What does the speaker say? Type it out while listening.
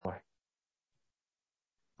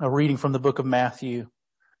A reading from the book of Matthew,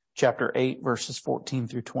 chapter 8, verses 14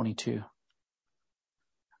 through 22.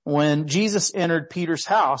 When Jesus entered Peter's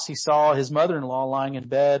house, he saw his mother-in-law lying in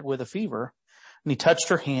bed with a fever, and he touched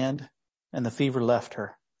her hand, and the fever left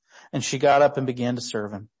her, and she got up and began to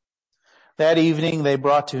serve him. That evening they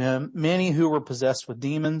brought to him many who were possessed with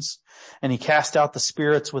demons, and he cast out the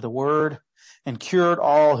spirits with a word and cured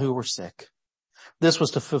all who were sick. This was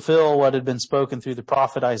to fulfill what had been spoken through the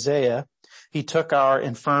prophet Isaiah. He took our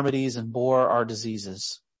infirmities and bore our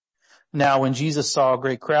diseases. Now when Jesus saw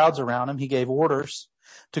great crowds around him, he gave orders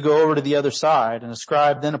to go over to the other side, and a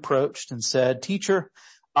scribe then approached and said, "Teacher,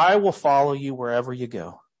 I will follow you wherever you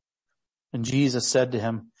go." And Jesus said to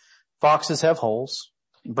him, "Foxes have holes,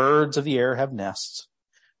 birds of the air have nests,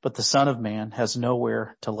 but the Son of Man has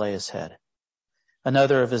nowhere to lay his head."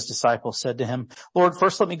 Another of his disciples said to him, "Lord,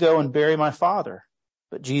 first let me go and bury my father."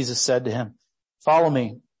 But Jesus said to him, "Follow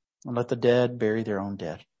me, and let the dead bury their own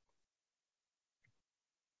dead."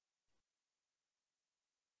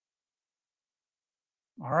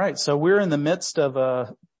 All right, so we're in the midst of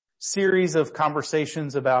a series of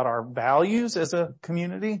conversations about our values as a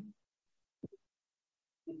community.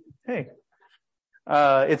 Hey,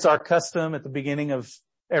 it's our custom at the beginning of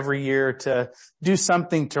every year to do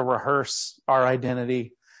something to rehearse our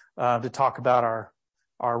identity, to talk about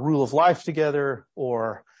our rule of life together,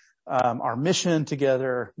 or our mission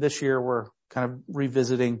together. This year we're kind of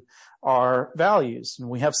revisiting our values, and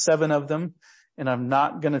we have 7 of them, and I'm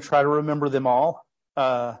not going to try to remember them all,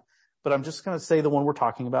 but I'm just going to say the one we're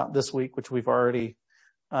talking about this week, which we've already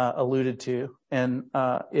alluded to, and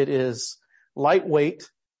it is lightweight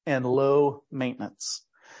and low maintenance.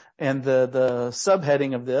 And the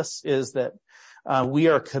subheading of this is that we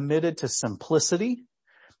are committed to simplicity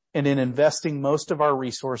and in investing most of our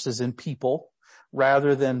resources in people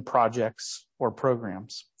rather than projects or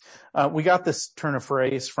programs. We got this turn of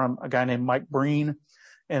phrase from a guy named Mike Breen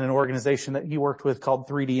and an organization that he worked with called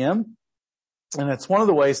 3DM. And it's one of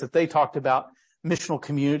the ways that they talked about missional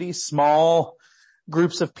communities, small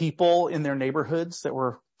groups of people in their neighborhoods that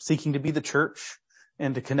were seeking to be the church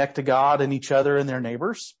and to connect to God and each other and their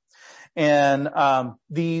neighbors. And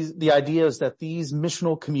the idea is that these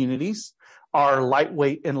missional communities are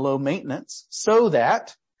lightweight and low maintenance so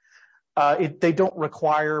that they don't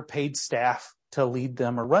require paid staff to lead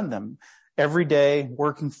them or run them. Everyday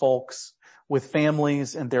working folks with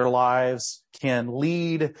families and their lives can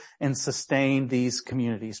lead and sustain these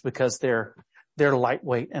communities because they're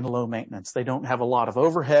lightweight and low maintenance. They don't have a lot of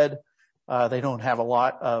overhead. They don't have a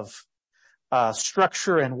lot of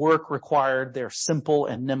structure and work required. They're simple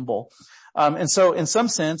and nimble. And so in some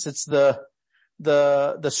sense, it's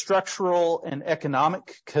the structural and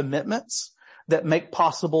economic commitments that make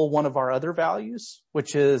possible one of our other values,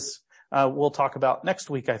 which is, we'll talk about next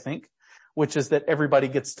week, I think, which is that everybody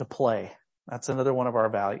gets to play. That's another one of our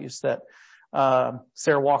values that,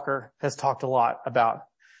 Sarah Walker has talked a lot about.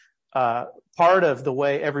 Part of the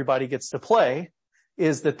way everybody gets to play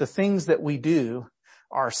is that the things that we do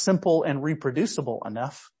are simple and reproducible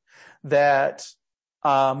enough that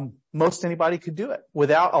most anybody could do it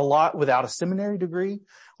without a seminary degree,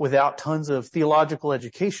 without tons of theological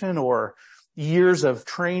education or years of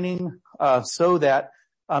training, so that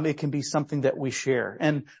it can be something that we share.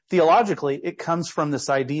 And theologically, it comes from this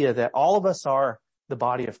idea that all of us are the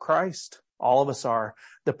body of Christ. All of us are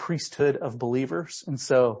the priesthood of believers. And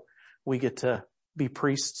so we get to be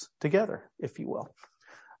priests together, if you will.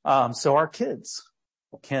 So our kids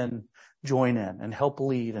can join in and help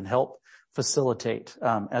lead and help facilitate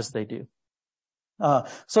as they do.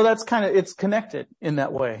 So that's it's connected in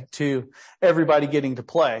that way to everybody getting to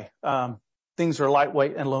play. Things are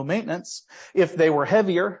lightweight and low maintenance. If they were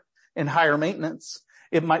heavier and higher maintenance,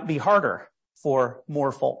 it might be harder for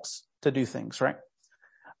more folks to do things, right?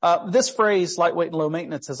 This phrase, lightweight and low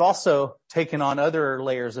maintenance, has also taken on other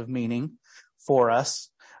layers of meaning for us.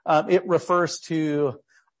 It refers to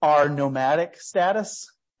our nomadic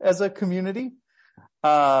status as a community.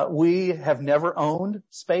 We have never owned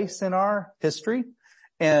space in our history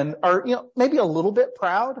and are, maybe a little bit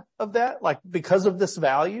proud of that, like because of this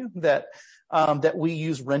value that we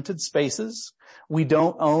use rented spaces. We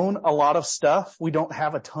don't own a lot of stuff. We don't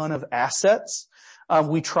have a ton of assets.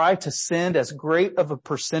 We try to send as great of a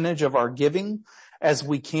percentage of our giving as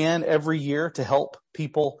we can every year to help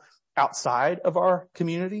people outside of our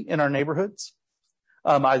community, in our neighborhoods,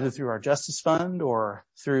 either through our Justice Fund or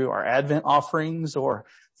through our Advent offerings or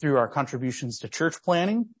through our contributions to church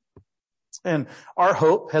planning. And our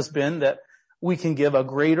hope has been that we can give a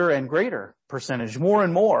greater and greater percentage, more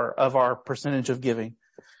and more of our percentage of giving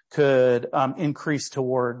could increase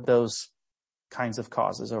toward those kinds of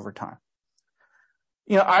causes over time.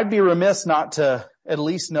 I'd be remiss not to at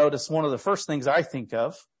least notice one of the first things I think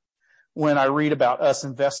of when I read about us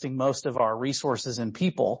investing most of our resources in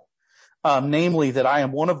people, namely that I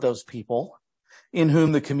am one of those people in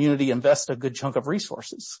whom the community invests a good chunk of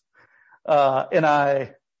resources. And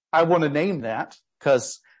I want to name that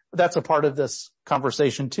because that's a part of this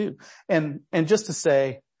conversation too. And just to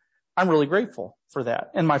say, I'm really grateful for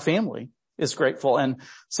that. And my family is grateful. And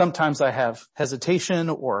sometimes I have hesitation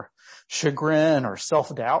or chagrin or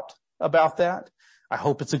self-doubt about that. I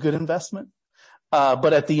hope it's a good investment.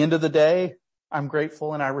 But at the end of the day, I'm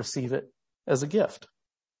grateful and I receive it as a gift.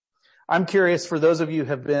 I'm curious, for those of you who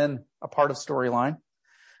have been a part of Storyline,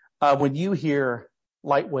 when you hear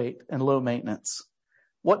lightweight and low maintenance,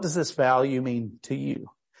 what does this value mean to you?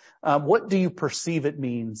 What do you perceive it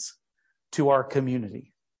means to our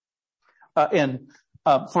community? And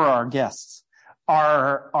for our guests,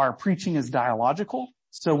 our preaching is dialogical.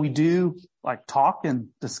 So we do like talk and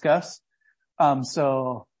discuss.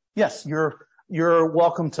 So yes, you're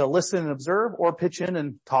welcome to listen and observe or pitch in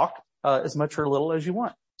and talk, as much or little as you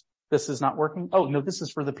want. This is not working. Oh, no, this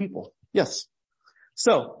is for the people. Yes.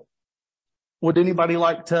 So would anybody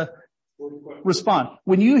like to respond?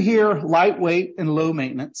 When you hear lightweight and low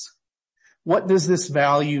maintenance, what does this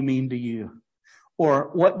value mean to you?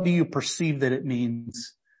 Or what do you perceive that it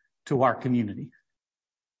means to our community?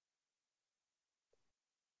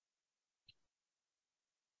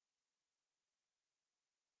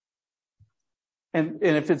 And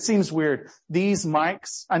if it seems weird, these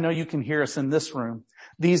mics, I know you can hear us in this room.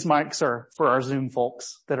 These mics are for our Zoom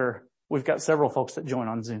folks we've got several folks that join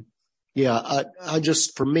on Zoom. Yeah,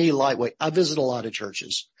 for me, lightweight, I visit a lot of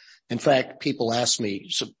churches. In fact, people ask me,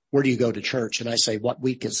 so where do you go to church? And I say, what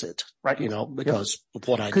week is it? Right. Because of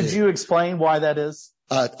what I do. Could you explain why that is?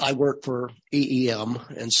 I work for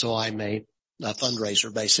EEM, and so I'm a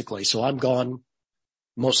fundraiser, basically. So I'm gone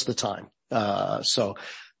most of the time.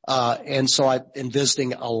 And so I've been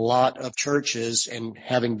visiting a lot of churches, and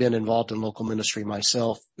having been involved in local ministry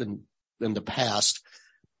myself in the past,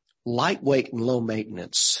 lightweight and low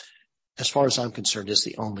maintenance, as far as I'm concerned, is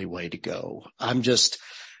the only way to go.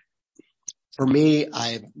 For me,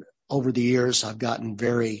 over the years, I've gotten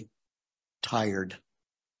very tired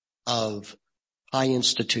of high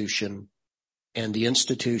institution and the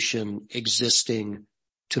institution existing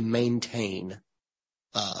to maintain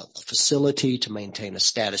a facility, to maintain a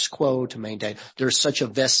status quo, there's such a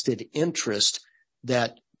vested interest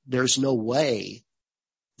that there's no way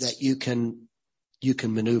that you can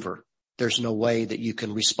maneuver. There's no way that you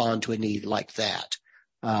can respond to a need like that.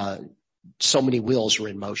 So many wheels are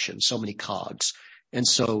in motion, so many cogs. And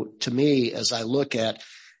so to me, as I look at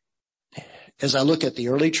the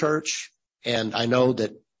early church, and I know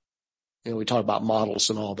that, we talk about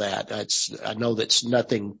models and all that. I know that's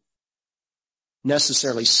nothing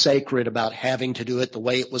necessarily sacred about having to do it the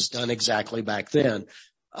way it was done exactly back then.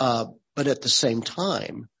 But at the same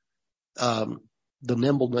time, the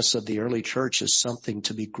nimbleness of the early church is something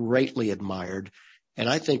to be greatly admired, and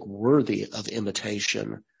I think worthy of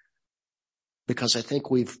imitation, because I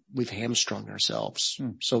think we've hamstrung ourselves.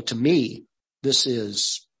 So to me, this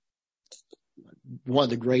is one of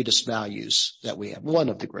the greatest values that we have. One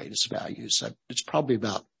of the greatest values. It's probably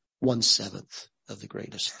about 1/7 of the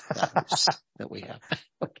greatest values that we have.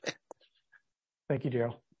 Okay. Thank you,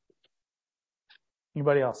 Daryl.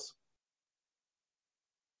 Anybody else?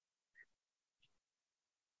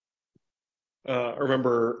 I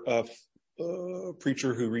remember a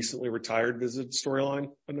preacher who recently retired visited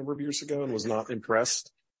Storyline a number of years ago and was not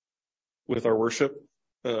impressed with our worship,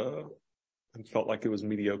 and felt like it was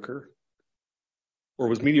mediocre. Or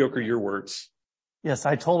was mediocre your words? Yes,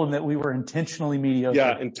 I told him that we were intentionally mediocre.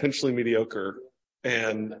 Yeah, intentionally mediocre.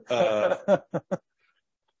 And I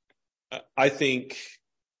think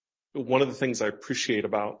one of the things I appreciate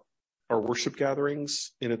about our worship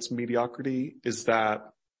gatherings in its mediocrity is that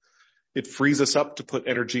it frees us up to put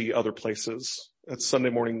energy other places. That Sunday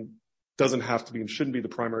morning doesn't have to be and shouldn't be the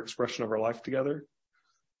primary expression of our life together.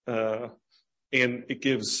 And it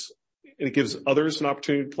gives others an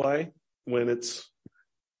opportunity to play when it's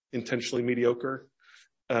intentionally mediocre,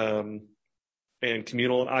 and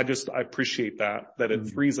communal. And I appreciate that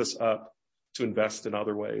it frees us up to invest in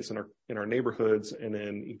other ways in our neighborhoods and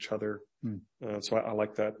in each other. So I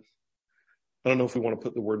like that. I don't know if we want to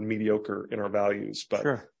put the word mediocre in our values, but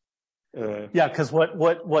sure. Yeah, because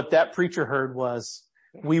what that preacher heard was,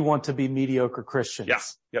 we want to be mediocre Christians. Yeah.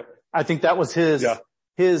 Yep. I think that was his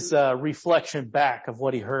reflection back of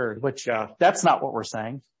what he heard, which that's not what we're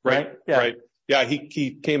saying. Right. Yeah. Right. Yeah.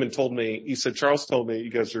 He came and told me, he said, Charles told me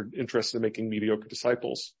you guys are interested in making mediocre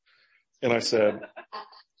disciples. And I said,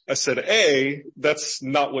 I said, A, that's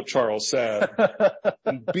not what Charles said.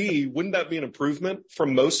 And B, wouldn't that be an improvement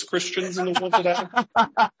from most Christians in the world today?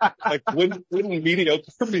 Like, wouldn't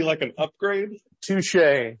mediocre be like an upgrade? Touche.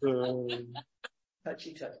 Touchy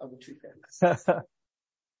touch. I'm too fast.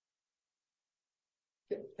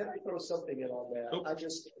 Can I throw something in on that? Oh.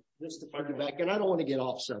 Just to put you back, and I don't want to get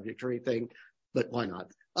off subject or anything, but why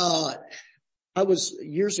not?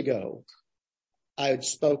 Years ago, I had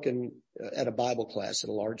spoken at a Bible class at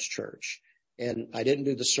a large church, and I didn't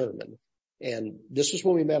do the sermon. And this was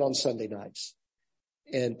when we met on Sunday nights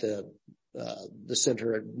at the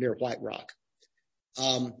center near White Rock.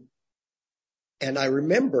 And I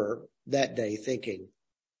remember that day thinking,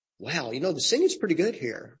 wow, the singing's pretty good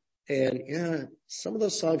here. And yeah, some of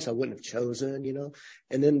those songs I wouldn't have chosen,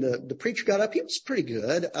 and then the preacher got up. He was pretty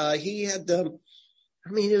good. He had it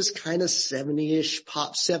was kind of 70s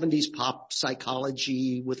pop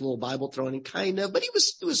psychology with a little Bible thrown in, kind of, but it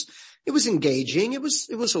was engaging. It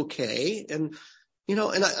was okay. And,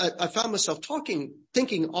 and I found myself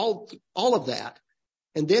thinking all of that.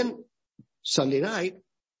 And then Sunday night,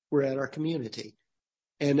 we're at our community.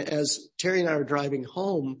 And as Terry and I are driving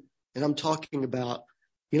home, and I'm talking about,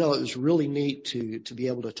 it was really neat to be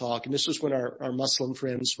able to talk. And this was when our Muslim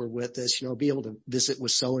friends were with us, be able to visit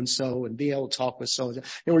with so-and-so and be able to talk with so-and-so.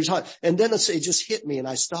 And we're talking, and then it just hit me, and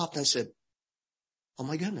I stopped and I said, oh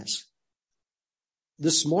my goodness.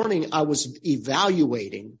 This morning I was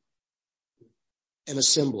evaluating an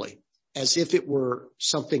assembly as if it were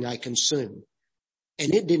something I consumed.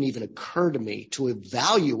 And it didn't even occur to me to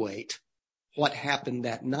evaluate what happened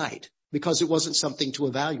that night, because it wasn't something to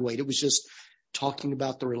evaluate. It was just talking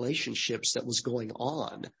about the relationships that was going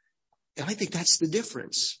on. And I think that's the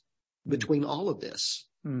difference between all of this.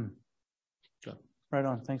 So. Right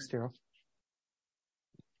on. Thanks, Daryl.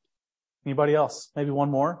 Anybody else? Maybe one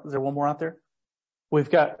more? Is there one more out there? We've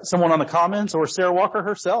got someone on the comments, or Sarah Walker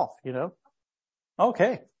herself,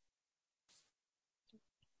 Okay.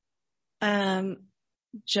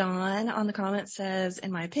 John on the comment says,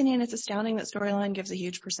 in my opinion, it's astounding that Storyline gives a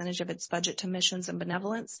huge percentage of its budget to missions and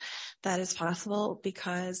benevolence. That is possible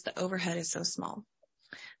because the overhead is so small.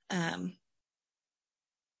 And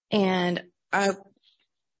I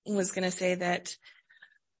was going to say that,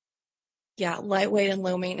 lightweight and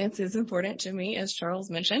low maintenance is important to me, as Charles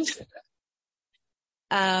mentioned.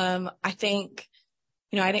 I think,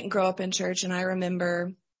 I didn't grow up in church, and I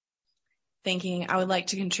remember thinking I would like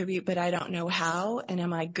to contribute, but I don't know how. And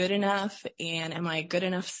am I good enough? And am I a good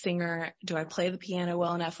enough singer? Do I play the piano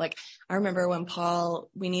well enough? Like, I remember when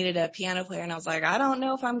we needed a piano player, and I was like, I don't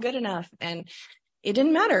know if I'm good enough. And it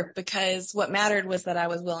didn't matter, because what mattered was that I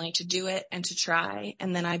was willing to do it and to try.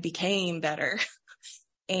 And then I became better.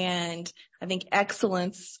 And I think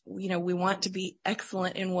excellence, we want to be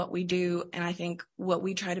excellent in what we do. And I think what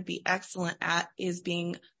we try to be excellent at is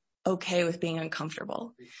being okay with being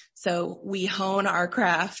uncomfortable. So we hone our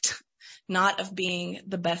craft, not of being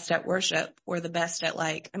the best at worship or the best at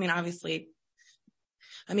the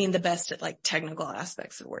best at technical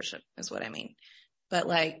aspects of worship is what I mean. But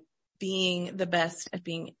being the best at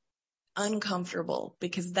being uncomfortable,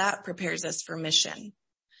 because that prepares us for mission.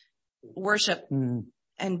 Worship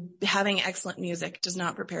and having excellent music does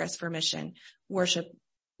not prepare us for mission. Worship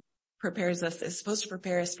is supposed to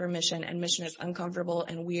prepare us for mission, and mission is uncomfortable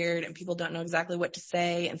and weird, and people don't know exactly what to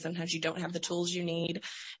say, and sometimes you don't have the tools you need,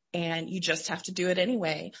 and you just have to do it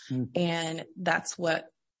anyway. And that's what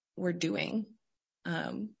we're doing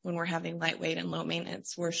when we're having lightweight and low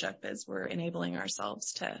maintenance worship, is we're enabling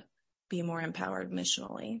ourselves to be more empowered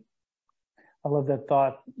missionally. I love that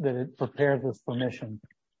thought that it prepares us for mission.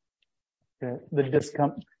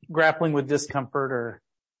 Grappling with discomfort, or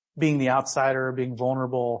being the outsider, or being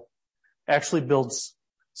vulnerable, actually builds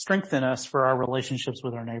strength in us for our relationships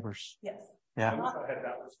with our neighbors. Yes. Yeah. I had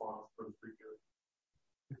that response from the preacher.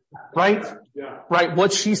 Right? Yeah. Right.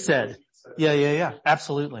 What she said. Yeah.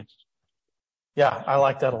 Absolutely. Yeah. I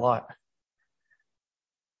like that a lot.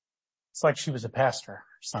 It's like she was a pastor or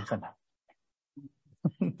something.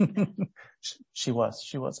 She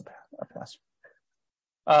was a pastor.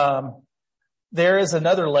 There is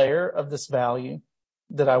another layer of this value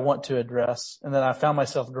that I want to address, and that I found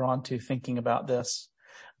myself drawn to thinking about this,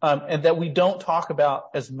 and that we don't talk about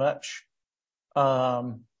as much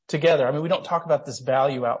together. I mean, we don't talk about this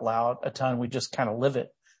value out loud a ton. We just kind of live it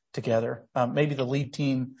together. Maybe the lead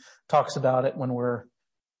team talks about it when we're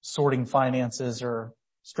sorting finances or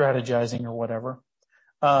strategizing or whatever.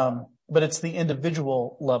 But it's the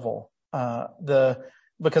individual level,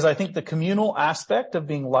 because I think the communal aspect of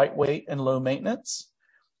being lightweight and low maintenance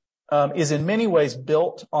is in many ways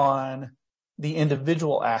built on the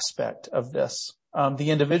individual aspect of this.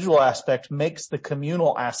 The individual aspect makes the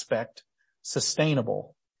communal aspect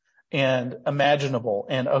sustainable and imaginable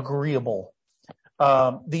and agreeable.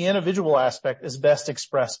 The individual aspect is best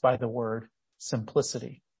expressed by the word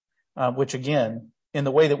simplicity, which again, in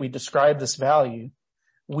the way that we describe this value,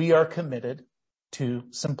 we are committed to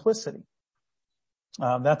simplicity.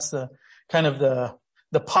 That's the kind of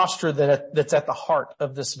the posture that's at the heart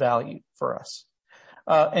of this value for us.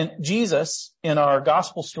 And Jesus, in our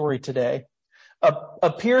gospel story today,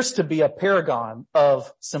 appears to be a paragon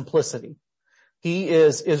of simplicity. He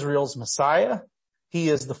is Israel's Messiah. He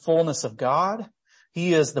is the fullness of God.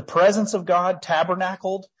 He is the presence of God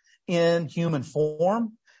tabernacled in human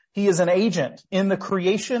form. He is an agent in the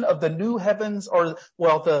creation of the new heavens,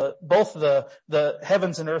 both the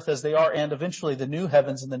heavens and earth as they are, and eventually the new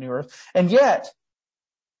heavens and the new earth. And yet,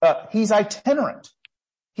 he's itinerant.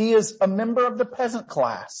 He is a member of the peasant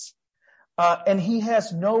class. And he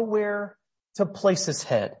has nowhere to place his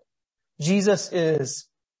head. Jesus is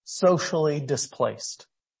socially displaced.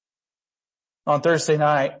 On Thursday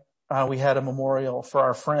night, we had a memorial for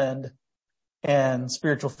our friend and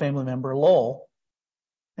spiritual family member Lowell.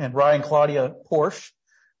 And Ryan and Claudia Porsche,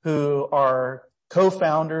 who are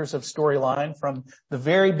co-founders of Storyline from the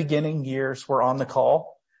very beginning years, were on the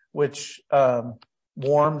call, which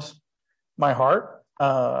warmed my heart.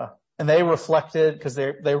 And they reflected, because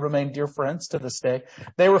they remain dear friends to this day,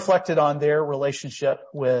 they reflected on their relationship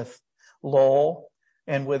with Lowell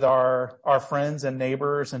and with our friends and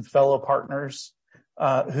neighbors and fellow partners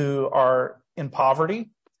who are in poverty,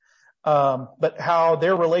 but how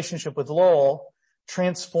their relationship with Lowell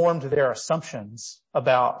transformed their assumptions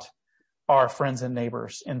about our friends and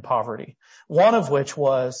neighbors in poverty. One of which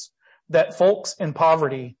was that folks in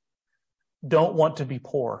poverty don't want to be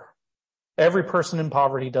poor. Every person in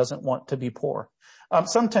poverty doesn't want to be poor.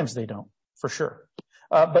 Sometimes they don't, for sure.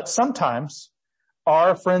 But sometimes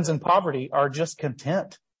our friends in poverty are just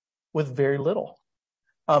content with very little.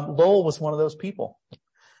 Lowell was one of those people.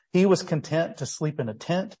 He was content to sleep in a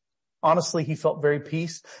tent. Honestly, he felt very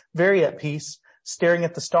at peace, staring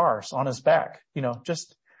at the stars on his back,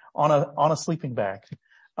 just on a sleeping bag.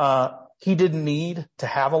 He didn't need to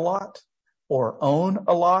have a lot or own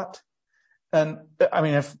a lot. And I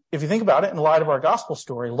mean, if you think about it in light of our gospel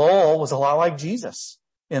story, Lowell was a lot like Jesus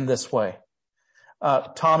in this way.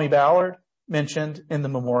 Tommy Ballard mentioned in the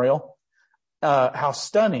memorial, how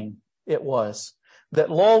stunning it was that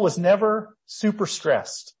Lowell was never super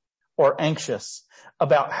stressed or anxious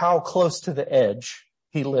about how close to the edge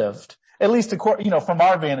he lived. At least, from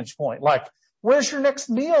our vantage point, like, where's your next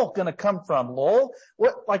meal going to come from, Lowell?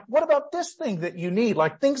 What about this thing that you need?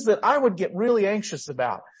 Like things that I would get really anxious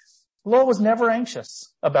about. Lowell was never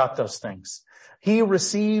anxious about those things. He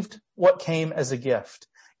received what came as a gift.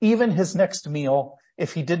 Even his next meal,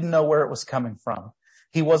 if he didn't know where it was coming from,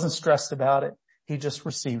 he wasn't stressed about it. He just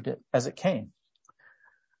received it as it came.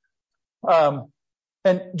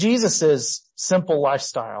 And Jesus's simple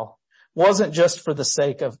lifestyle wasn't just for the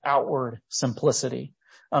sake of outward simplicity.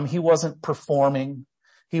 He wasn't performing.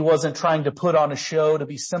 He wasn't trying to put on a show to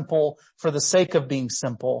be simple for the sake of being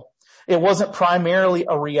simple. It wasn't primarily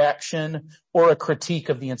a reaction or a critique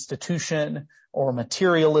of the institution or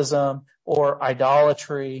materialism or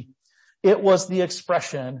idolatry. It was the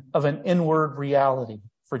expression of an inward reality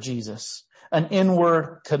for Jesus, an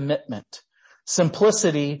inward commitment.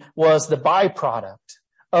 Simplicity was the byproduct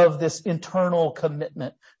of this internal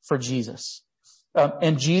commitment for Jesus.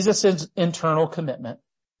 And Jesus' internal commitment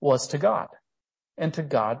was to God and to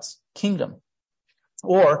God's kingdom.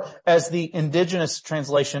 Or, as the indigenous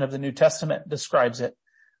translation of the New Testament describes it,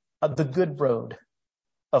 the good road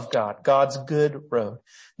of God, God's good road.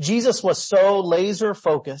 Jesus was so laser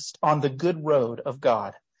focused on the good road of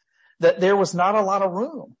God that there was not a lot of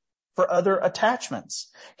room for other attachments.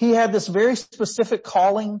 He had this very specific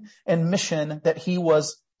calling and mission that he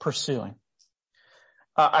was pursuing.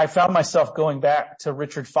 I found myself going back to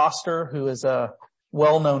Richard Foster, who is a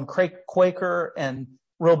well-known Quaker and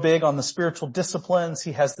real big on the spiritual disciplines.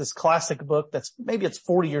 He has this classic book it's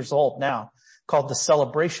 40 years old now, called The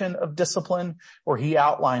Celebration of Discipline, where he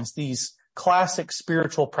outlines these classic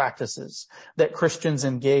spiritual practices that Christians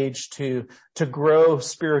engage to grow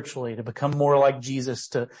spiritually, to become more like Jesus,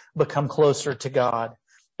 to become closer to God.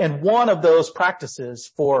 And one of those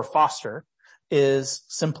practices for Foster is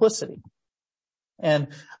simplicity. And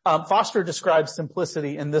Foster describes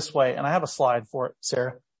simplicity in this way, and I have a slide for it,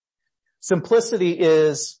 Sarah. Simplicity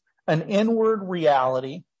is an inward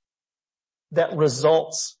reality that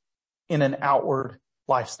results in an outward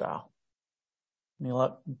lifestyle.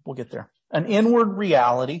 We'll get there. An inward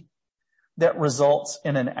reality that results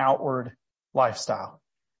in an outward lifestyle.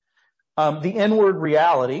 The inward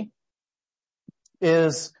reality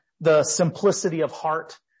is the simplicity of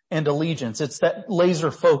heart and allegiance. It's that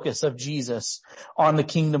laser focus of Jesus on the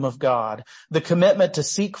kingdom of God, the commitment to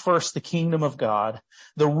seek first the kingdom of God,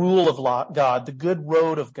 the rule of God, the good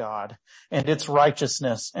road of God, and its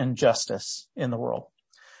righteousness and justice in the world.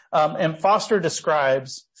 And Foster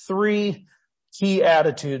describes 3 key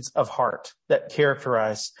attitudes of heart that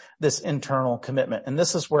characterize this internal commitment. And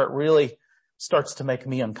this is where it really starts to make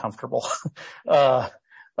me uncomfortable. The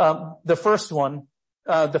first one,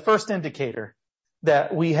 the first indicator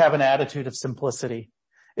that we have an attitude of simplicity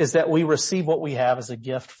is that we receive what we have as a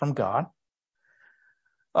gift from God,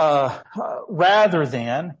 rather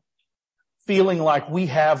than feeling like we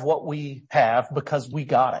have what we have because we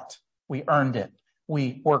got it, we earned it,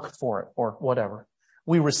 we worked for it, or whatever.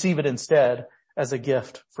 We receive it instead as a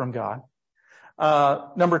gift from God.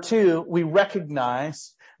 Number 2, we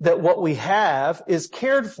recognize that what we have is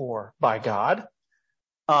cared for by God,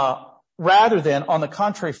 rather than, on the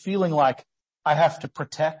contrary, feeling like I have to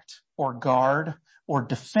protect or guard or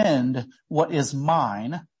defend what is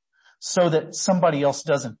mine so that somebody else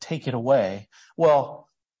doesn't take it away. Well,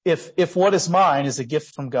 if what is mine is a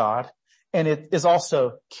gift from God and it is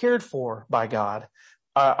also cared for by God,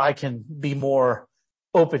 I can be more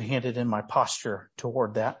open-handed in my posture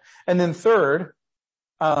toward that. And then third,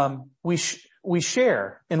 we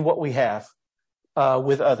share in what we have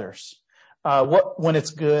with others, when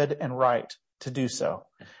it's good and right to do so.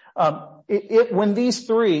 When these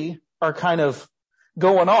 3 are kind of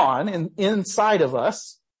going on inside of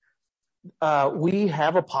us, we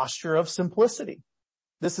have a posture of simplicity.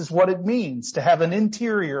 This is what it means to have an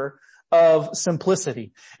interior of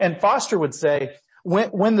simplicity. And Foster would say,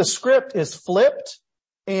 when the script is flipped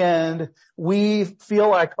and we feel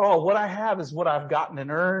like, oh, what I have is what I've gotten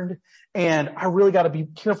and earned, and I really got to be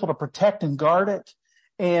careful to protect and guard it,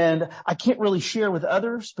 and I can't really share with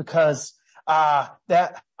others because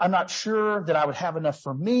that I'm not sure that I would have enough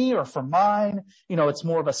for me or for mine. It's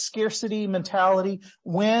more of a scarcity mentality.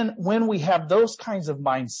 When we have those kinds of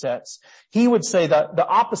mindsets, he would say that the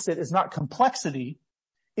opposite is not complexity.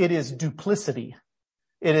 It is duplicity.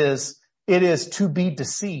 It is to be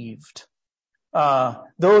deceived.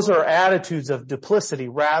 Those are attitudes of duplicity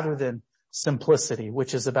rather than simplicity,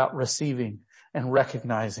 which is about receiving and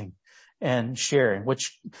recognizing and sharing,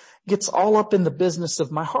 which gets all up in the business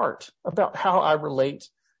of my heart about how I relate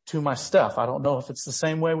to my stuff. I don't know if it's the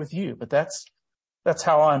same way with you, but that's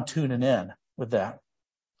how I'm tuning in with that.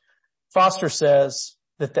 Foster says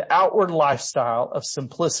that the outward lifestyle of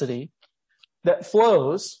simplicity that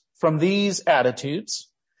flows from these attitudes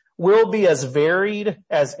will be as varied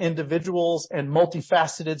as individuals and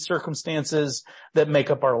multifaceted circumstances that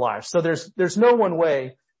make up our lives. So there's no one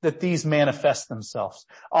way that these manifest themselves.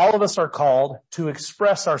 All of us are called to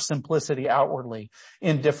express our simplicity outwardly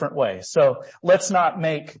in different ways. So let's not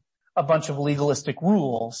make a bunch of legalistic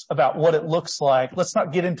rules about what it looks like. Let's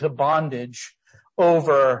not get into bondage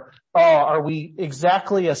over, are we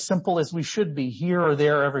exactly as simple as we should be here or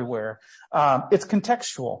there everywhere? It's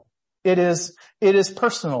contextual. It is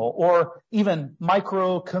personal or even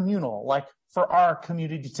micro-communal, like for our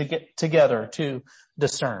community to get together to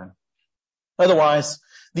discern. Otherwise,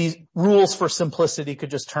 these rules for simplicity could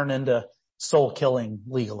just turn into soul-killing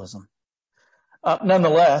legalism.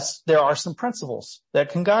 Nonetheless, there are some principles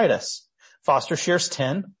that can guide us. Foster shares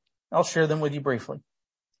 10. I'll share them with you briefly,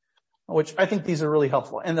 which I think these are really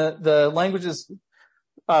helpful. And the languages,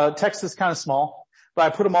 text is kind of small, but I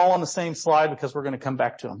put them all on the same slide because we're going to come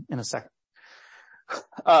back to them in a second.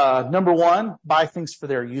 Number 1, buy things for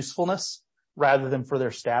their usefulness rather than for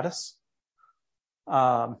their status.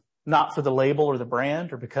 Not for the label or the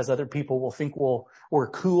brand or because other people will think we're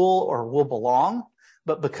cool or we'll belong,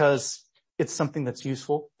 but because it's something that's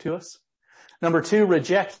useful to us. Number 2,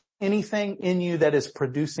 reject anything in you that is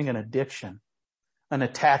producing an addiction, an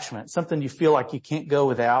attachment, something you feel like you can't go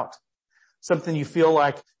without, something you feel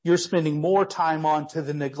like you're spending more time on to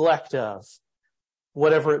the neglect of,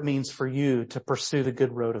 whatever it means for you to pursue the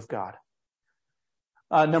good road of God.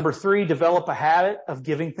 Number 3, develop a habit of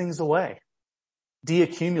giving things away.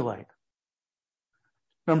 Deaccumulate.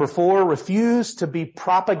 Number 4, refuse to be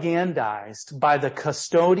propagandized by the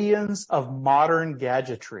custodians of modern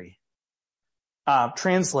gadgetry.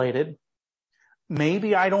 Translated,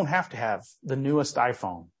 maybe I don't have to have the newest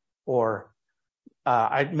iPhone, or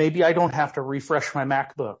maybe I don't have to refresh my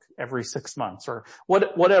MacBook every 6 months, or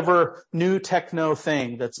whatever new techno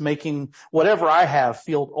thing that's making whatever I have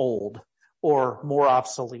feel old or more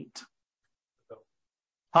obsolete.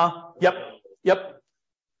 Yep.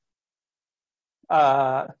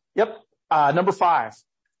 Number 5,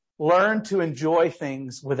 learn to enjoy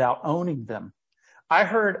things without owning them. I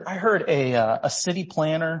heard a city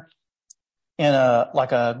planner and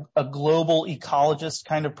a global ecologist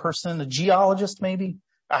kind of person, a geologist maybe.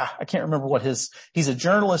 I can't remember he's a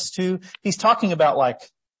journalist too. He's talking about like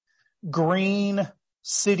green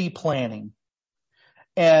city planning.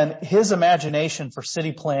 And his imagination for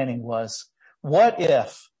city planning was, what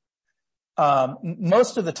if,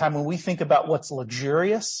 most of the time when we think about what's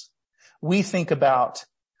luxurious, we think about,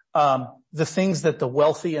 the things that the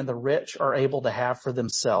wealthy and the rich are able to have for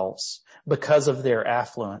themselves because of their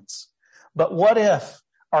affluence. But what if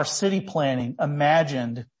our city planning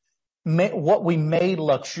imagined what we made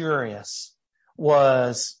luxurious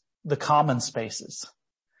was the common spaces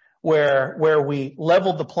where we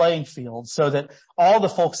leveled the playing field so that all the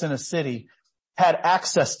folks in a city had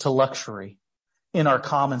access to luxury in our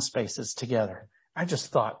common spaces together. I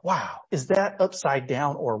just thought, wow, is that upside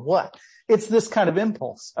down or what? It's this kind of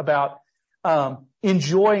impulse about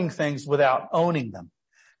enjoying things without owning them,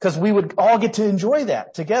 because we would all get to enjoy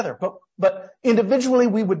that together, but individually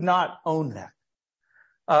we would not own that.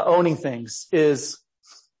 Owning things is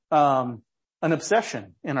an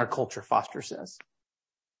obsession in our culture, Foster says.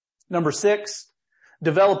 Number 6,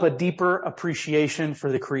 develop a deeper appreciation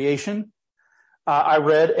for the creation. I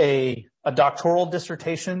read a doctoral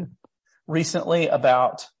dissertation recently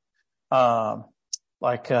about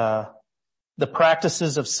the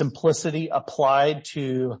practices of simplicity applied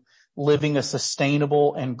to living a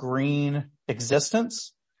sustainable and green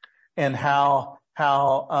existence, and how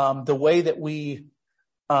the way that we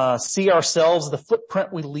see ourselves, the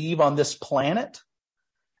footprint we leave on this planet,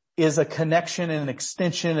 is a connection and an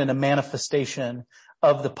extension and a manifestation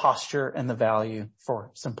of the posture and the value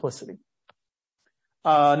for simplicity.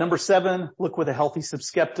 Number 7, look with a healthy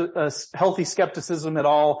skepticism at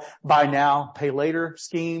all buy now, pay later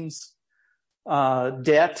schemes.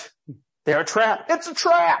 Debt, they're a trap. It's a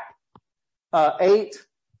trap. 8,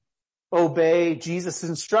 obey Jesus'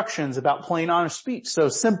 instructions about plain honest speech. So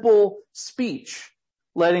simple speech,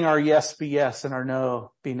 letting our yes be yes and our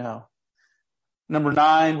no be no. Number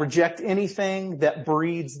 9, reject anything that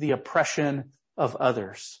breeds the oppression of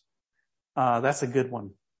others. That's a good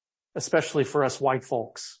one, especially for us white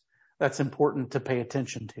folks. That's important to pay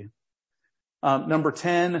attention to. Number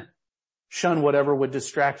 10, shun whatever would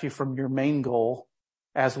distract you from your main goal.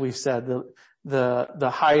 As we've said,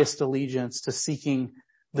 the highest allegiance to seeking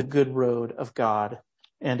the good road of God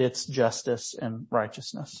and its justice and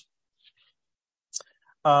righteousness.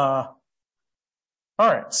 All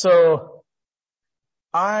right. So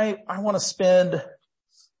I want to spend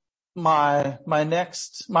my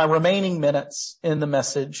remaining minutes in the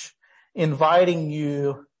message inviting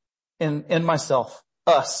you and myself,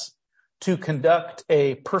 us, to conduct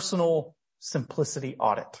a personal simplicity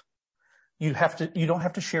audit. You don't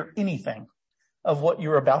have to share anything of what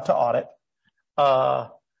you're about to audit.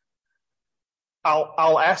 I'll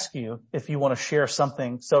ask you if you want to share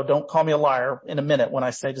something. So don't call me a liar in a minute when I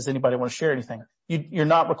say, does anybody want to share anything? You're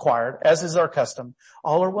not required, as is our custom.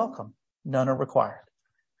 All are welcome. None are required.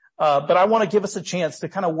 But I want to give us a chance to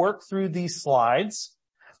kind of work through these slides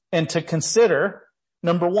and to consider,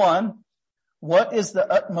 number 1, what is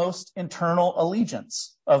the utmost internal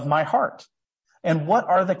allegiance of my heart? And what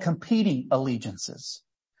are the competing allegiances?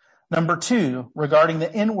 Number 2, regarding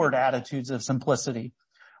the inward attitudes of simplicity,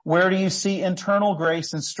 where do you see internal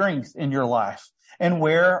grace and strength in your life? And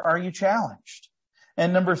where are you challenged?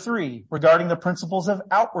 And number 3, regarding the principles of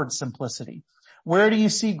outward simplicity, where do you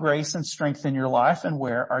see grace and strength in your life? And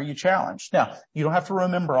where are you challenged? Now, you don't have to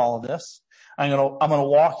remember all of this. I'm going to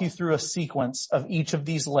walk you through a sequence of each of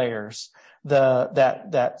these layers,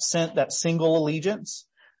 that single allegiance,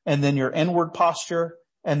 and then your inward posture,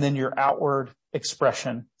 and then your outward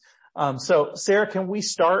expression. So Sarah, can we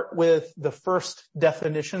start with the first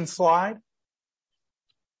definition slide?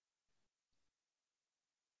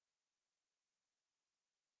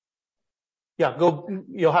 Yeah,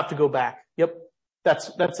 you'll have to go back. Yep.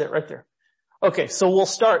 That's it right there. Okay. So we'll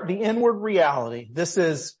start the inward reality. This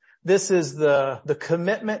is the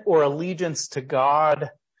commitment or allegiance to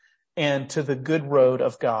God and to the good road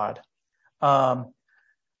of God.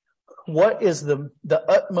 What is the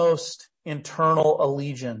utmost internal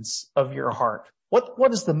allegiance of your heart?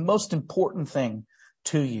 What is the most important thing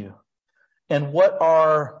to you? And what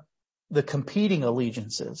are the competing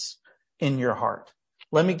allegiances in your heart?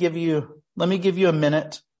 Let me give you a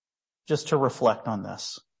minute just to reflect on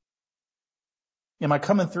this. Am I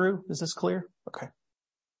coming through? Is this clear? Okay.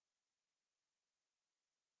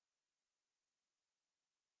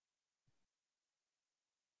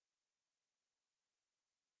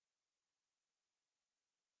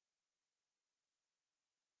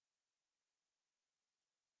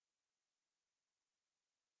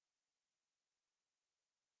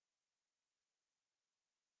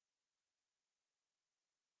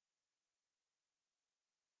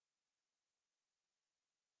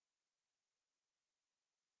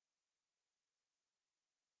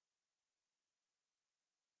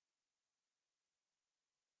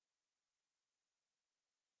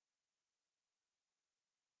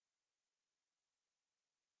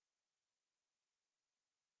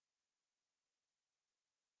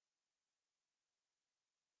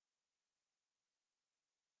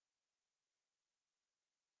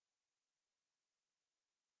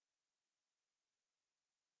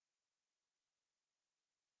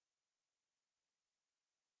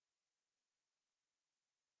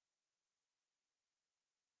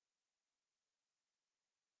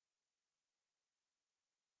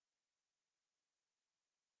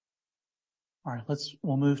 All right,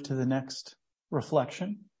 we'll move to the next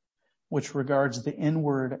reflection, which regards the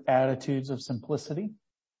inward attitudes of simplicity.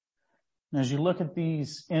 And as you look at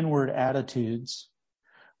these inward attitudes,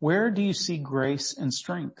 where do you see grace and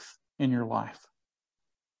strength in your life?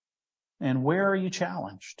 And where are you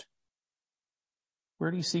challenged?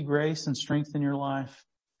 Where do you see grace and strength in your life?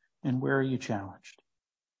 And where are you challenged?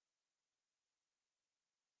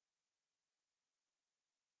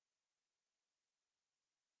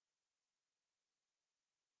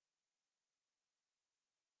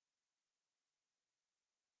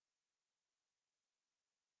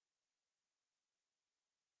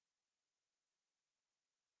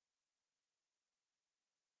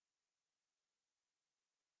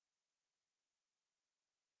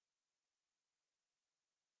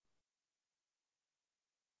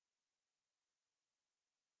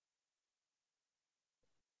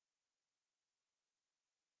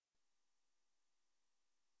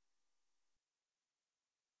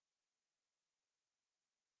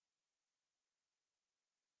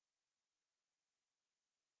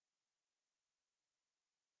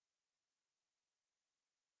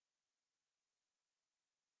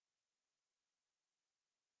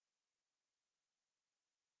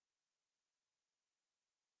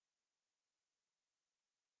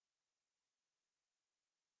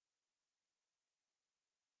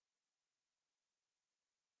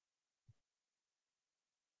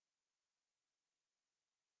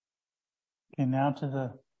 Okay, now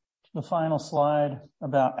to the final slide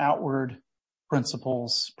about outward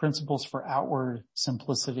principles for outward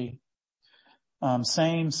simplicity.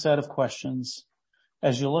 Same set of questions.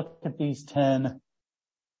 As you look at these 10,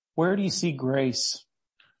 where do you see grace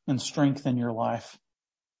and strength in your life?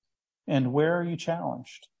 And where are you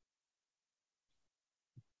challenged?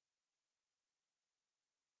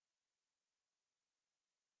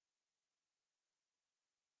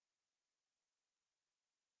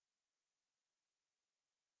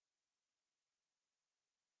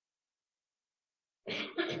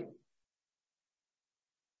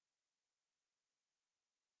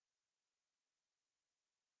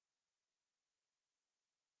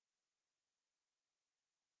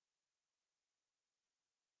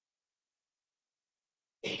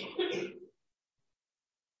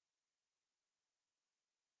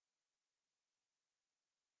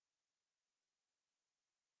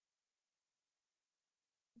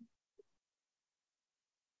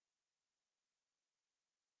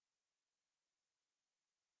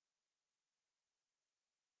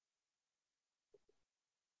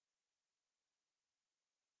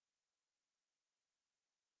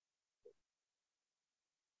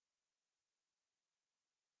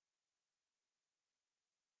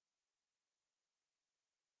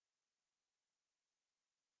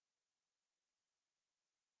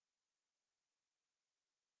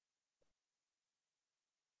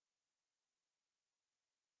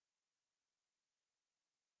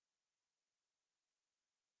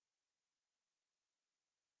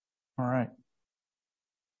 All right.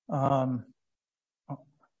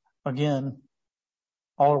 Again,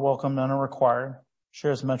 all are welcome, none are required. Share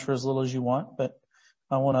as much or as little as you want, but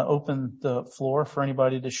I want to open the floor for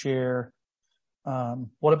anybody to share.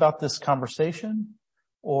 What about this conversation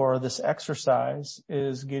or this exercise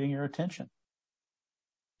is getting your attention?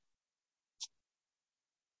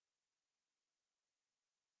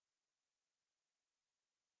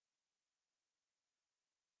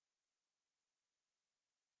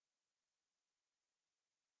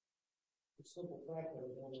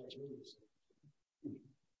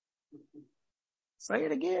 Say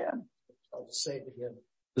it again. I'll say it again.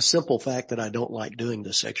 The simple fact that I don't like doing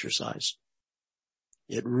this exercise.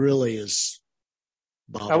 It really is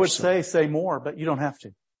bothersome. I would say more, but you don't have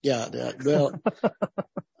to. Yeah.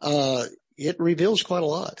 It reveals quite a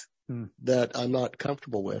lot that I'm not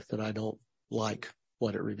comfortable with, that I don't like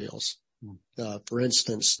what it reveals. For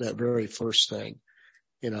instance, that very first thing,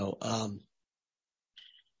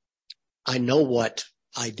 I know what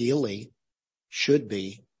ideally should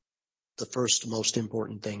be the first most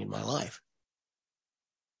important thing in my life.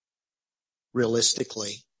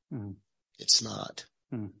 Realistically, it's not.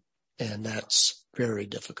 And that's very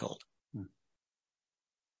difficult.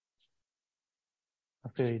 I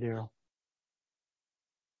feel you, Daryl.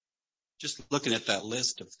 Just looking at that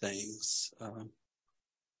list of things,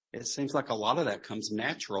 it seems like a lot of that comes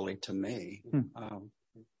naturally to me.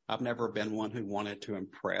 I've never been one who wanted to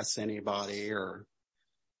impress anybody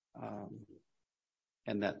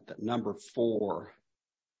and that number 4,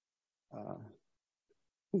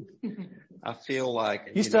 I feel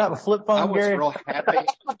like you still have a flip phone, I was Gary? real happy.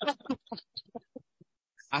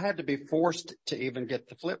 I had to be forced to even get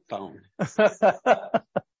the flip phone.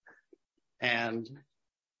 And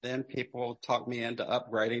then people talk me into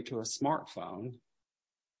upgrading to a smartphone.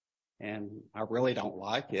 And I really don't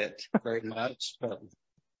like it very much, I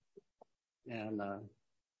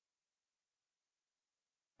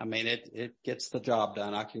mean, it gets the job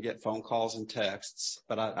done. I can get phone calls and texts,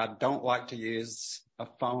 but I don't like to use a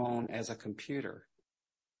phone as a computer.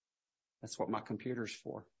 That's what my computer's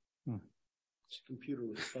for. It's a computer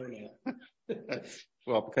with a phone app.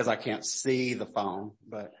 Well, because I can't see the phone,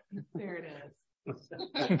 but. There it is.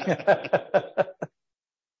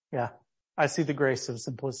 Yeah. I see the grace of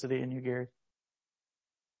simplicity in you, Gary.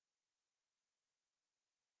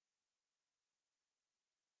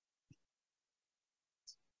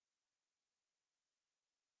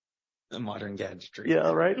 The modern gadgetry.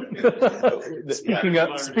 Yeah, right. Speaking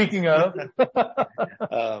of.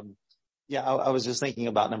 I was just thinking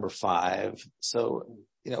about number 5. So,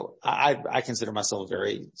 I consider myself a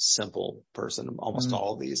very simple person. Almost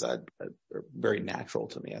all of these are very natural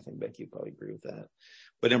to me. I think Becky would probably agree with that.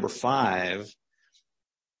 But number 5,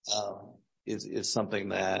 is something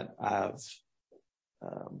that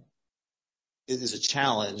is a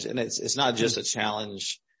challenge. And it's not just a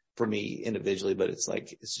challenge for me individually, but it's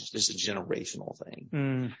just a generational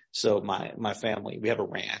thing. So my family, we have a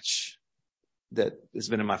ranch that has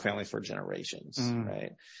been in my family for generations,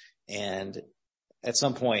 right? And at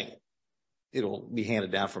some point it'll be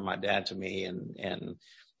handed down from my dad to me, and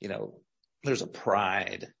there's a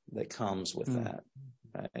pride that comes with that,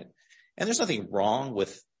 right? And there's nothing wrong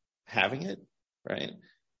with having it, right?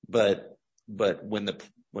 But when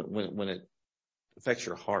it affects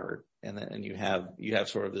your heart, and you have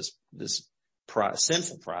sort of this pride,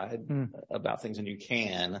 sinful pride about things, and you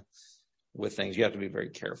can with things, you have to be very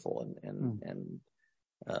careful and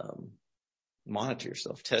monitor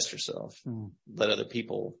yourself, test yourself, let other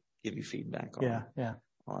people give you feedback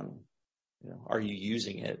on, are you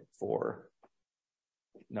using it for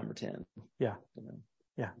number 10? Yeah.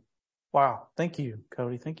 Yeah. Wow. Thank you,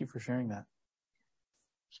 Cody. Thank you for sharing that.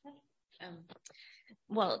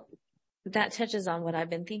 Well, that touches on what I've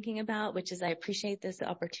been thinking about, which is I appreciate this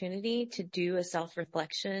opportunity to do a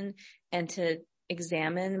self-reflection and to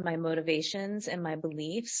examine my motivations and my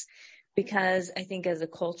beliefs, because I think as a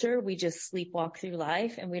culture, we just sleepwalk through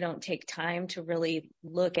life and we don't take time to really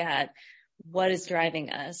look at what is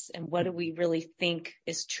driving us and what do we really think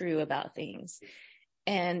is true about things.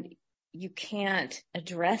 And you can't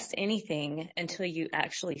address anything until you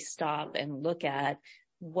actually stop and look at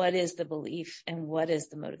what is the belief and what is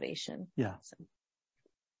the motivation. Yeah. So.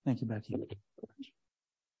 Thank you, Becky.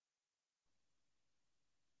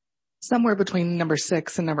 Somewhere between number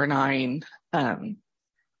 6 and number 9,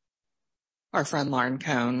 our friend Lauren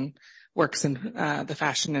Cohn works in the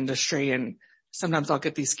fashion industry, and sometimes I'll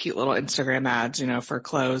get these cute little Instagram ads, for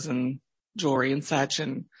clothes and jewelry and such,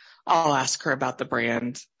 and I'll ask her about the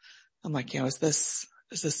brand. I'm like, is this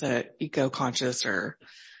a eco-conscious or,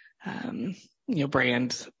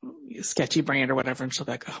 brand, sketchy brand or whatever? And she'll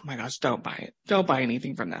be like, oh my gosh, don't buy it. Don't buy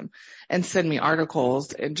anything from them, and send me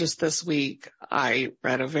articles. And just this week, I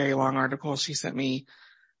read a very long article she sent me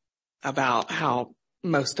about how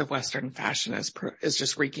most of Western fashion is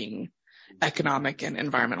just wreaking economic and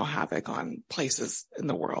environmental havoc on places in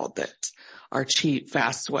the world that are cheap,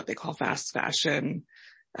 what they call fast fashion,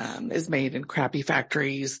 is made in crappy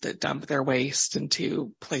factories that dump their waste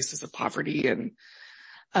into places of poverty, and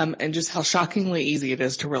just how shockingly easy it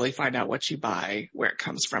is to really find out what you buy, where it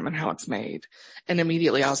comes from, and how it's made. And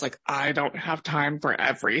immediately I was like, I don't have time for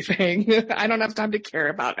everything. I don't have time to care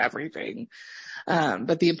about everything.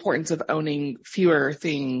 But the importance of owning fewer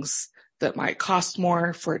things that might cost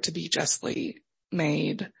more for it to be justly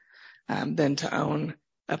made, than to own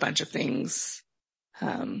a bunch of things,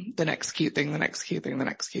 the next cute thing,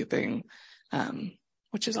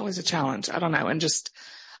 which is always a challenge. I don't know. And just,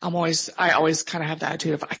 I always kind of have the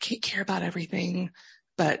attitude of I can't care about everything,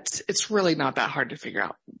 but it's really not that hard to figure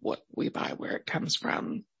out what we buy, where it comes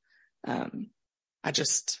from. I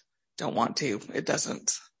just don't want to. It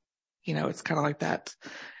doesn't, it's kind of like that.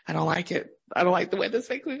 I don't like it. I don't like the way this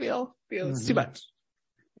makes me feel. It's too much.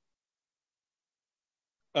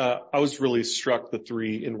 I was really struck the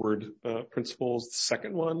 3 inward principles. The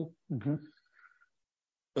second one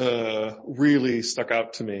really stuck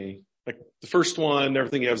out to me. Like the first one,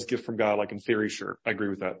 everything you have is a gift from God. Like in theory, sure, I agree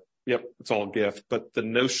with that. Yep, it's all a gift. But the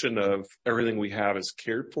notion of everything we have is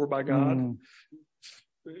cared for by God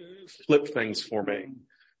flipped things for me.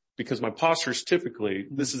 Because my posture is typically,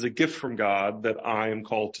 this is a gift from God that I am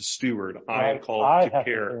called to steward. I am called to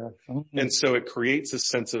care. And so it creates a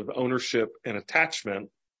sense of ownership and attachment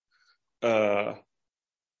that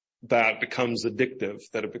becomes addictive,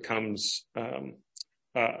 that it becomes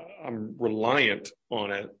I'm reliant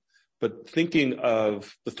on it, but thinking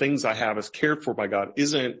of the things I have as cared for by God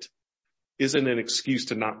isn't an excuse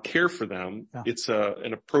to not care for them. Yeah. It's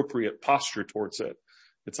an appropriate posture towards it.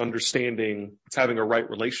 It's understanding, it's having a right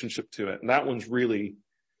relationship to it. And that one's really,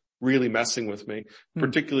 really messing with me.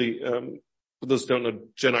 Particularly, for those who don't know,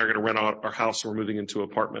 Jen and I are going to rent out our house and we're moving into an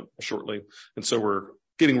apartment shortly. And so we're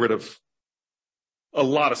getting rid of a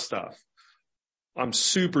lot of stuff. I'm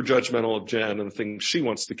super judgmental of Jen and the things she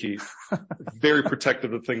wants to keep. Very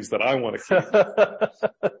protective of things that I want to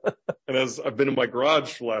keep. And as I've been in my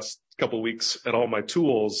garage for the last couple of weeks at all my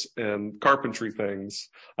tools and carpentry things,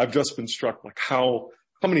 I've just been struck like how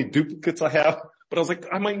many duplicates I have. But I was like,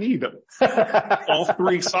 I might need them. All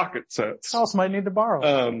 3 socket sets. I also might need to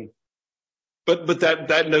borrow. But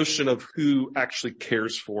that notion of who actually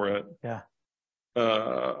cares for it. Yeah.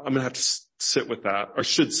 I'm going to have to sit with that, or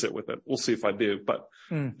should sit with it. We'll see if I do, but,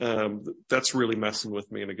 that's really messing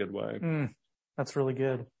with me in a good way. That's really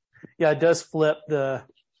good. Yeah. It does flip the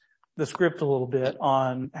script a little bit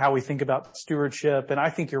on how we think about stewardship. And I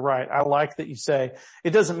think you're right. I like that you say it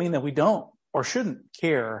doesn't mean that we don't or shouldn't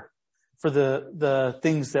care for the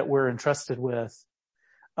things that we're entrusted with.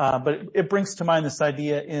 But it brings to mind this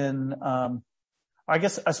idea in, I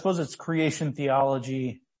suppose it's creation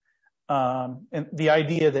theology. And the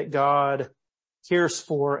idea that God cares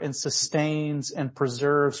for and sustains and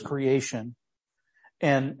preserves creation.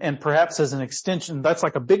 And perhaps as an extension, that's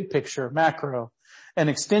like a big picture, macro. An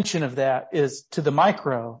extension of that is to the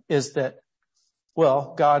micro is that,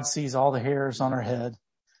 well, God sees all the hairs on our head.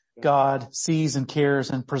 God sees and cares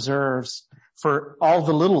and preserves for all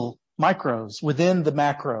the little micros within the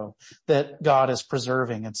macro that God is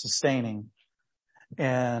preserving and sustaining.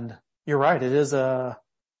 And you're right. It is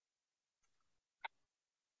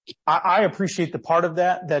I appreciate the part of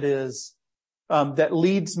that is, that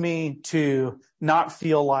leads me to not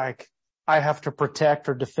feel like I have to protect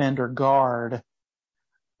or defend or guard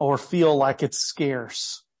or feel like it's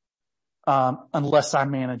scarce, unless I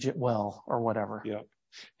manage it well or whatever. Yeah.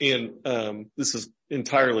 And, this is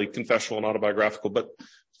entirely confessional and autobiographical, but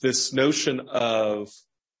this notion of,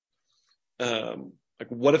 like,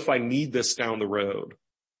 what if I need this down the road?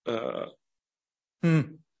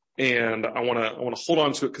 And I want to hold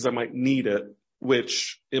on to it because I might need it,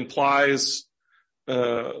 which implies,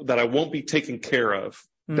 that I won't be taken care of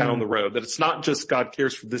down the road, that it's not just God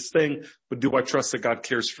cares for this thing, but do I trust that God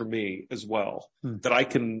cares for me as well, that I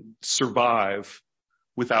can survive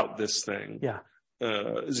without this thing. Yeah.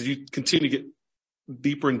 As you continue to get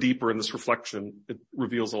deeper and deeper in this reflection, it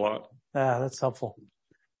reveals a lot. That's helpful.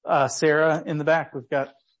 Sarah in the back, we've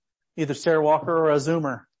got either Sarah Walker or a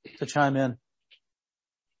Zoomer to chime in.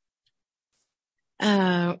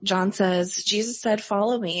 John says, Jesus said,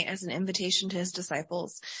 follow me as an invitation to his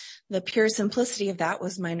disciples. The pure simplicity of that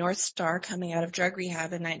was my North Star coming out of drug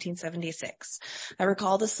rehab in 1976. I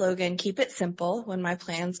recall the slogan, keep it simple when my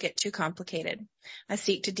plans get too complicated. I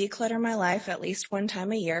seek to declutter my life at least one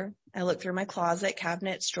time a year. I look through my closet,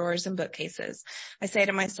 cabinets, drawers, and bookcases. I say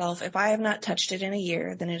to myself, if I have not touched it in a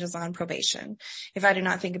year, then it is on probation. If I do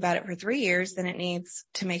not think about it for 3 years, then it needs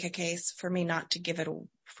to make a case for me not to give it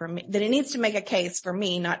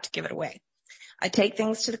away. I take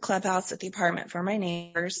things to the clubhouse at the apartment for my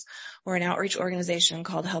neighbors or an outreach organization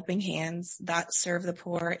called Helping Hands that serve the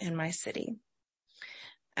poor in my city.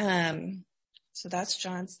 So that's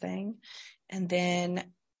John's thing. And then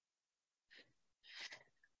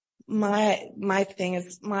my thing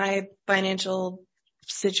is my financial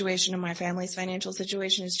situation and my family's financial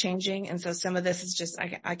situation is changing. And so some of this is just,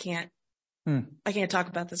 I can't talk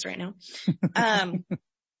about this right now.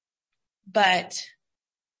 But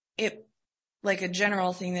it, like a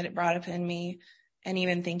general thing that it brought up in me, and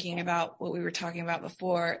even thinking about what we were talking about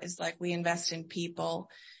before, is like we invest in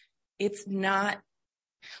people. It's not,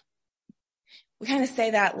 we kind of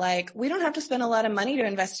say that like we don't have to spend a lot of money to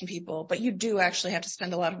invest in people, but you do actually have to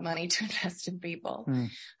spend a lot of money to invest in people.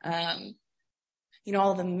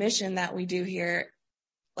 All the mission that we do here,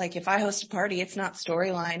 like if I host a party, it's not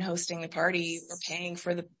Storyline hosting the party or paying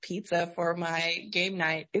for the pizza for my game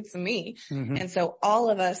night. It's me. And so all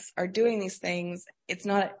of us are doing these things. It's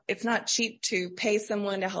not cheap to pay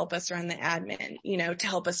someone to help us run the admin, to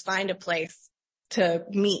help us find a place to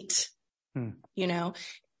meet,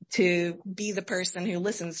 to be the person who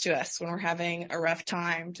listens to us when we're having a rough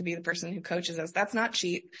time, to be the person who coaches us. That's not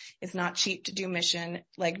cheap. It's not cheap to do mission.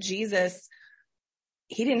 Like Jesus,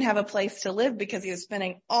 he didn't have a place to live because he was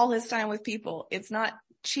spending all his time with people. It's not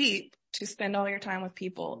cheap to spend all your time with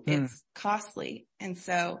people. It's costly. And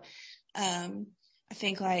so, I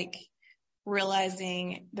think like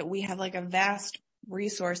realizing that we have like a vast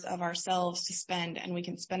resource of ourselves to spend, and we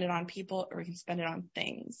can spend it on people or we can spend it on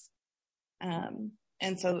things.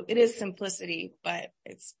 And so it is simplicity, but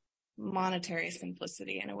it's monetary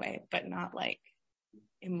simplicity in a way, but not like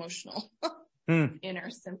emotional inner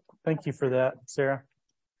simplicity. Thank you for that, Sarah.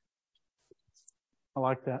 I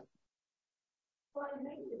like that.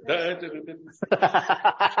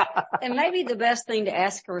 And maybe the best thing to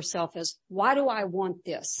ask herself is, why do I want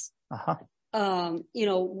this?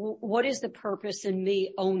 What is the purpose in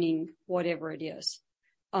me owning whatever it is?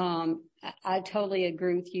 I totally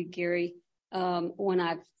agree with you, Gary. When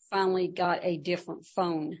I finally got a different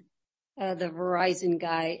phone, the Verizon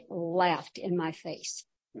guy laughed in my face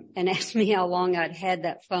and asked me how long I'd had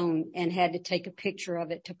that phone and had to take a picture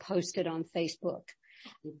of it to post it on Facebook.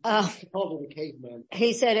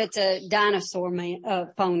 He said it's a dinosaur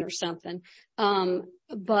phone or something.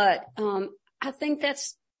 But I think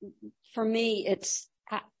that's, for me,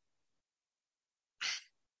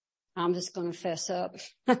 I'm just going to fess up.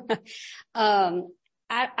 I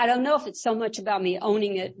don't know if it's so much about me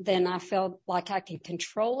owning it, then I felt like I can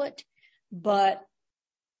control it, but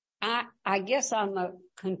I guess I'm a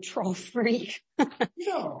control freak.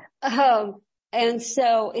 And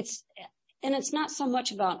so it's not so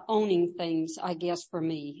much about owning things, I guess, for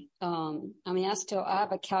me. I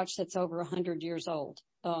have a couch that's over 100 years old.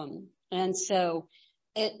 And so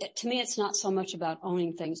to me, it's not so much about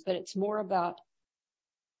owning things, but it's more about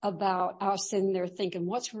I was sitting there thinking,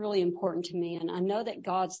 what's really important to me? And I know that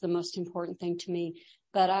God's the most important thing to me,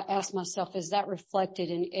 but I asked myself, is that reflected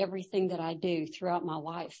in everything that I do throughout my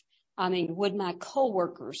life? I mean, would my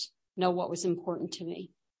coworkers know what was important to me?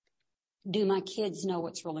 Do my kids know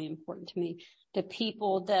what's really important to me? The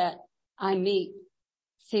people that I meet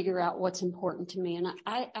figure out what's important to me. And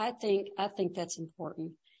I think that's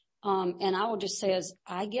important. And I will just say, as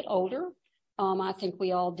I get older, I think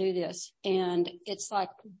we all do this. And it's like,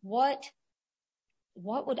 what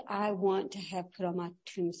would I want to have put on my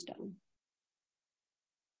tombstone?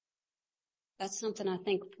 That's something I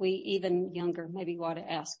think we, even younger, maybe ought to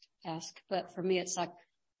ask. But for me, it's like,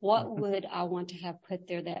 what would I want to have put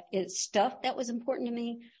there that is stuff that was important to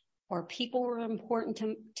me, or people were important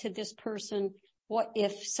to this person? What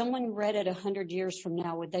if someone read it 100 years from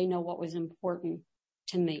now, would they know what was important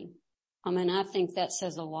to me? I think that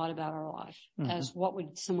says a lot about our life, as what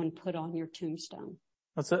would someone put on your tombstone?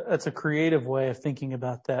 That's a creative way of thinking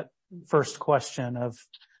about that first question of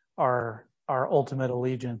our ultimate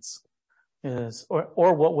allegiance is,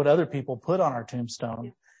 or what would other people put on our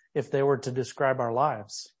tombstone if they were to describe our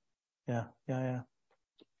lives? Yeah.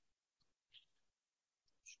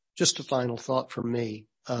 Just a final thought from me.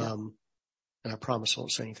 And I promise I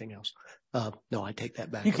won't say anything else. No, I take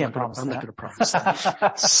that back. You can't promise that. I'm not going to promise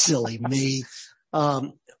that. Silly me.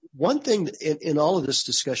 One thing in all of this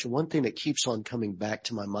discussion, one thing that keeps on coming back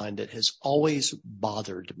to my mind that has always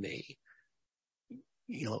bothered me,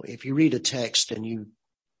 if you read a text and you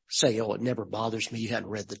say, oh, it never bothers me, you hadn't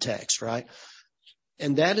read the text, right?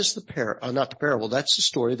 And that is not the parable, that's the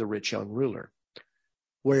story of the rich young ruler,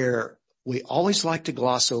 where we always like to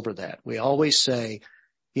gloss over that. We always say,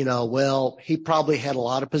 well, he probably had a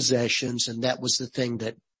lot of possessions, and that was the thing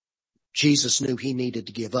that Jesus knew he needed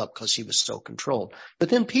to give up because he was so controlled. But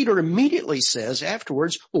then Peter immediately says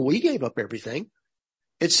afterwards, well, we gave up everything.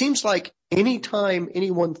 It seems like anytime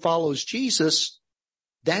anyone follows Jesus,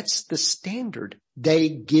 that's the standard. They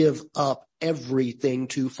give up everything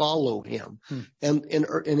to follow him. And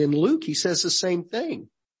in Luke, he says the same thing.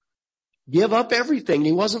 Give up everything.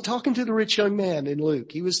 He wasn't talking to the rich young man in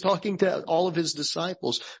Luke. He was talking to all of his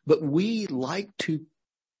disciples. But we like to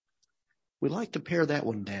pare that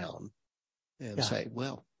one down and say,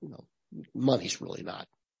 well, money's really not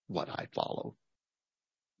what I follow.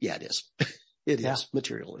 Yeah, it is. It is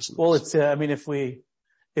materialism. Well, it's, if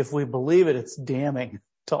we believe it, it's damning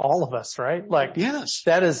to all of us, right? Like, yes,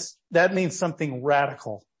 that means something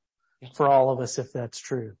radical for all of us if that's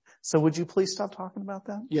true. So would you please stop talking about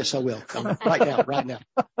that? Yes, I will. Right now.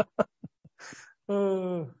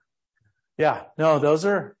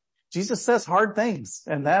 Jesus says hard things,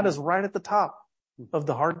 and that is right at the top of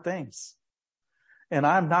the hard things. And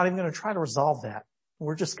I'm not even going to try to resolve that.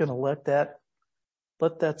 We're just going to let that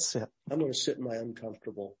sit. I'm going to sit in my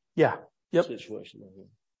uncomfortable situation.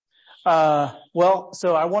 So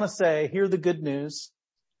I want to say, hear the good news,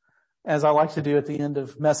 as I like to do at the end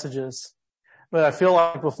of messages. But I feel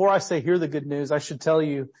like before I say hear the good news, I should tell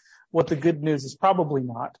you what the good news is probably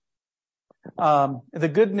not. The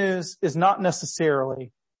good news is not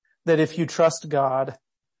necessarily that if you trust God,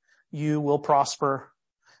 you will prosper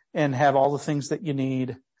and have all the things that you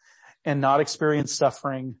need and not experience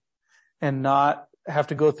suffering and not have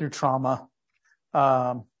to go through trauma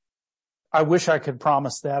I wish I could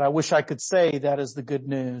promise that. I wish I could say that is the good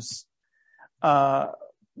news. But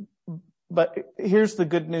here's the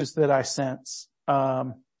good news that I sense,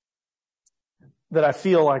 that I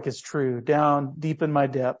feel like is true down deep in my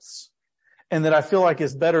depths, and that I feel like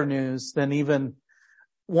is better news than even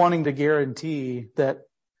wanting to guarantee that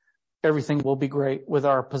everything will be great with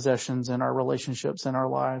our possessions and our relationships and our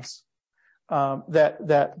lives.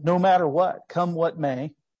 That no matter what, come what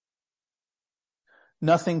may,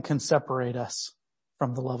 nothing can separate us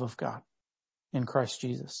from the love of God in Christ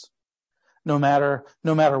Jesus. No matter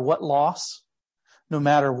what loss, no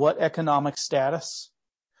matter what economic status,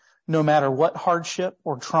 no matter what hardship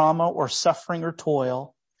or trauma or suffering or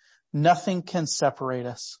toil, nothing can separate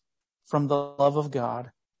us from the love of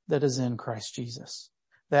God that is in Christ Jesus.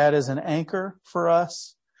 That is an anchor for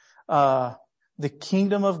us. The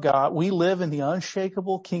kingdom of God, we live in the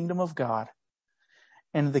unshakable kingdom of God,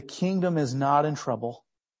 and the kingdom is not in trouble,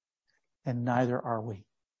 and neither are we.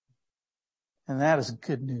 And that is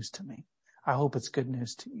good news to me. I hope it's good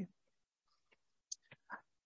news to you.